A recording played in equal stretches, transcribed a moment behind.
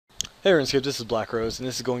Hey RuneScape, this is Black Rose, and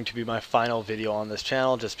this is going to be my final video on this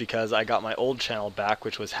channel just because I got my old channel back,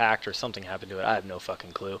 which was hacked or something happened to it. I have no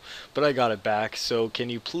fucking clue, but I got it back. So can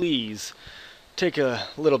you please take a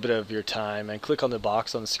little bit of your time and click on the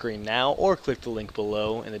box on the screen now, or click the link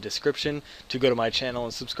below in the description to go to my channel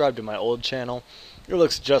and subscribe to my old channel. It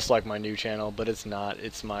looks just like my new channel, but it's not.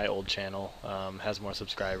 It's my old channel. Has more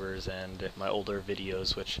subscribers and my older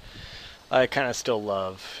videos, which I kind of still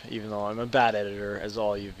love, even though I'm a bad editor, as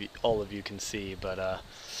all of you can see. But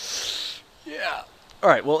yeah. All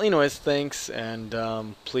right. Well, anyways, thanks,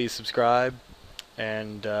 and please subscribe.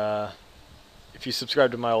 And if you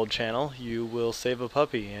subscribe to my old channel, you will save a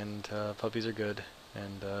puppy, and puppies are good,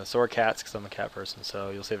 and so are cats, because I'm a cat person.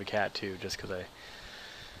 So you'll save a cat too, just because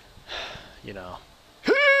you know.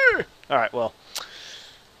 All right. Well,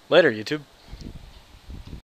 later, YouTube.